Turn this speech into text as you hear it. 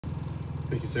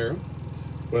Thank you, Sarah.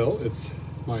 Well, it's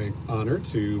my honor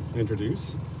to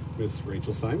introduce Miss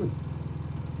Rachel Simon.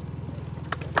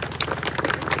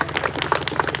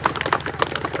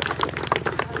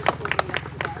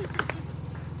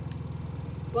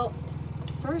 Well,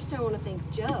 first I want to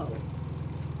thank Joe.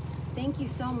 Thank you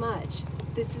so much.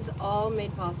 This is all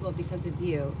made possible because of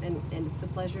you, and it's a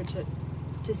pleasure to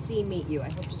meet you. I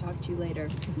hope to talk to you later.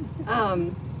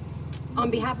 On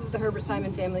behalf of the Herbert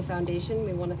Simon Family Foundation,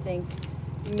 we want to thank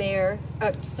Mayor,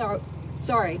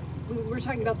 sorry, we were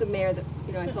talking about the mayor that,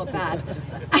 I felt bad.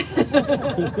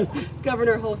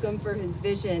 Governor Holcomb for his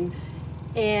vision,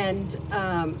 and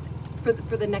for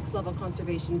the next level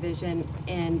conservation vision,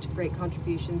 and great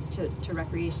contributions to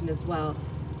recreation as well.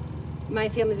 My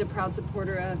family is a proud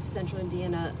supporter of Central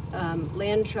Indiana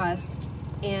Land Trust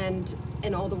and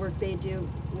all the work they do.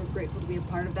 We're grateful to be a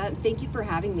part of that. Thank you for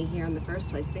having me here in the first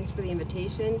place. Thanks for the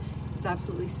invitation. It's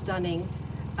absolutely stunning.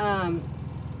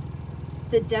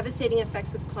 The devastating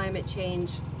effects of climate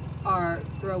change are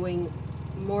growing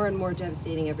more and more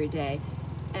devastating every day.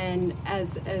 And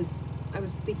as I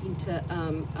was speaking to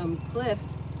Cliff,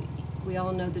 we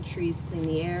all know the trees clean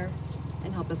the air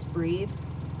and help us breathe.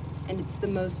 And it's the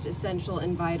most essential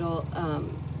and vital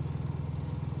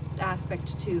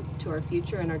aspect to our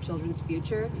future and our children's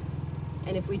future.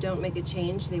 And if we don't make a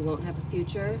change, they won't have a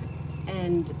future.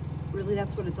 And really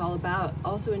that's what it's all about.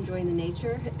 Also enjoying the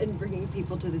nature and bringing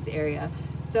people to this area.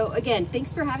 So again,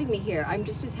 thanks for having me here. I'm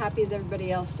just as happy as everybody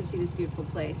else to see this beautiful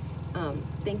place.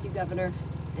 Thank you, Governor,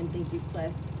 and thank you,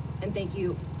 Cliff, and thank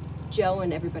you, Joe,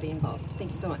 and everybody involved.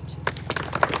 Thank you so much.